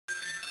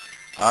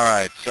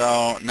Alright,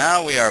 so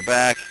now we are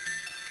back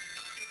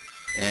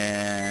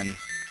in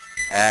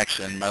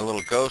action. My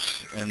little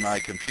ghost in my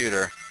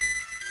computer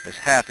is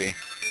happy.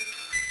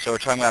 So we're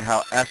talking about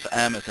how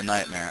SM is a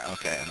nightmare.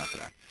 Okay, enough of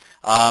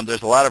that.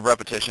 There's a lot of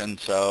repetition,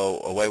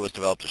 so a way was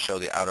developed to show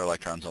the outer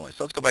electrons only.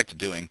 So let's go back to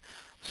doing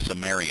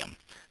samarium.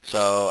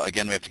 So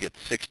again, we have to get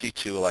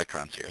 62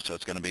 electrons here. So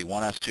it's going to be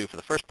 1s2 for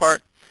the first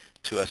part,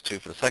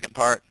 2s2 for the second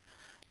part,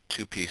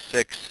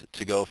 2p6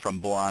 to go from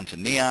boron to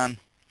neon,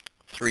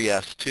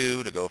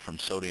 3s2 to go from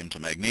sodium to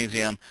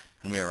magnesium,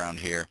 and we're around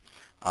here.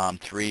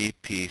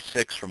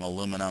 3p6 from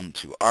aluminum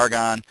to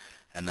argon,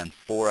 and then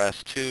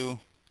 4s2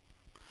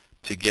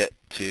 to get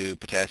to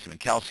potassium and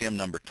calcium.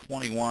 Number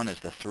 21 is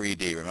the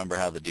 3D. Remember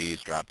how the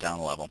D's drop down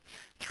a level.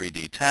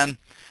 3D10.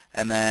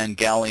 And then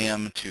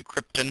gallium to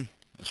krypton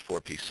is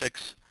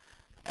 4p6.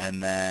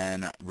 And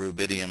then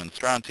rubidium and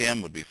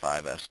strontium would be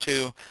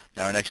 5s2.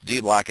 Now our next D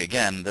block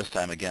again, this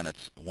time again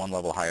it's one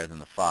level higher than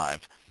the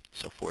 5.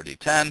 So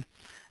 4d10.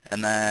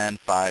 And then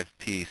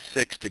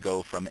 5p6 to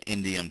go from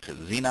indium to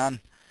xenon.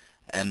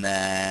 And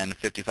then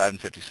 55 and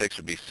 56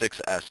 would be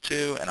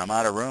 6s2. And I'm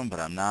out of room, but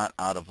I'm not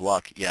out of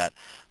luck yet.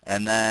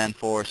 And then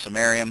for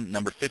samarium,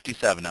 number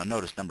 57. Now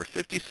notice number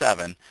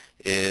 57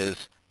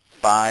 is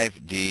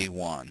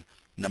 5d1.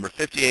 Number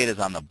 58 is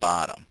on the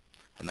bottom,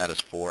 and that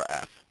is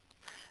 4f.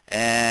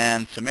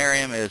 And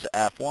samarium is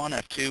F1,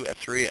 F2,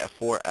 F3,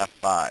 F4,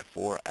 F5,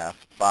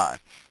 4F5.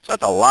 So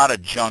that's a lot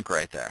of junk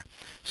right there.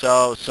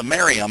 So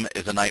samarium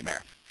is a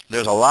nightmare.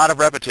 There's a lot of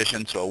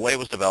repetition, so a way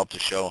was developed to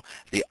show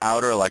the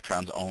outer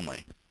electrons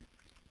only.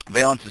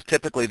 Valence is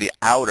typically the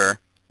outer,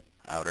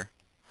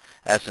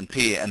 S and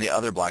P, and the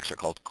other blocks are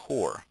called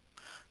core.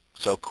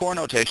 So core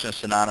notation is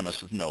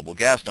synonymous with noble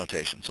gas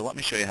notation. So let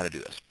me show you how to do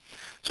this.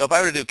 So if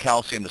I were to do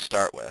calcium to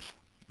start with,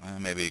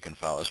 maybe you can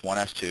follow this.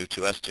 1s2,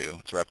 2s2,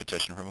 it's a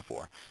repetition from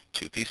before,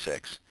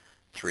 2p6,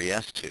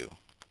 3s2,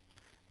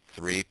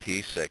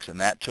 3p6, and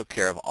that took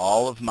care of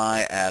all of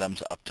my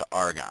atoms up to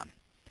argon.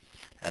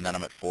 And then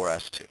I'm at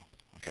 4s2.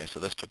 Okay, so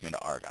this took me to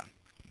argon.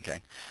 Okay.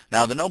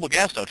 Now the noble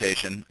gas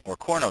notation, or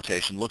core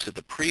notation, looks at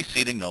the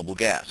preceding noble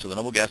gas. So the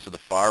noble gas is the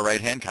far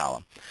right-hand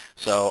column.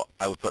 So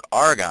I would put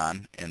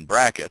argon in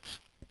brackets,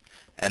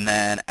 and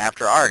then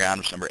after argon,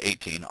 which is number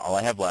 18, all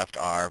I have left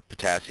are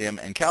potassium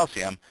and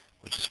calcium,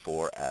 which is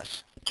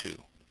 4s2.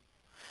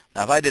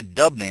 Now if I did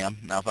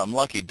dubnium, now if I'm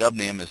lucky,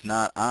 dubnium is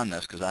not on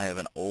this because I have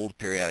an old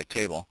periodic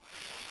table.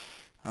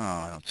 Oh,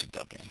 I don't see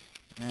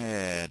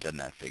dubnium. Doesn't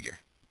that figure?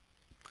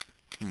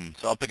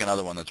 So I'll pick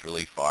another one that's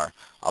really far.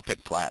 I'll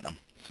pick platinum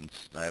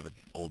since I have an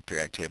old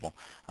periodic table.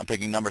 I'm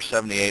picking number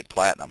 78,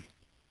 platinum.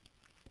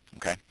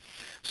 Okay,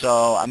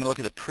 so I'm going to look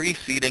at the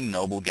preceding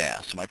noble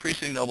gas. So my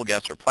preceding noble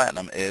gas for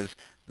platinum is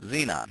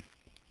xenon.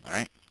 All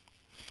right,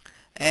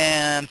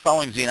 and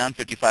following xenon,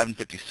 55 and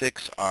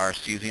 56 are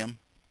cesium.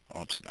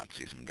 Oops, not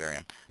cesium,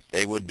 barium.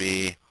 They would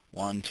be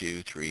 1,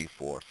 2, 3,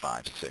 4,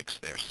 5, 6.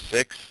 There's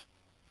 6.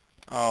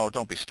 Oh,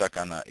 don't be stuck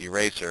on the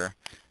eraser.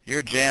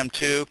 You're jammed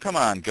too. Come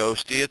on,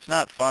 Ghosty. It's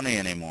not funny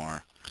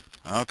anymore.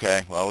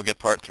 Okay, well, we'll get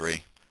part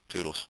 3.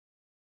 Toodles.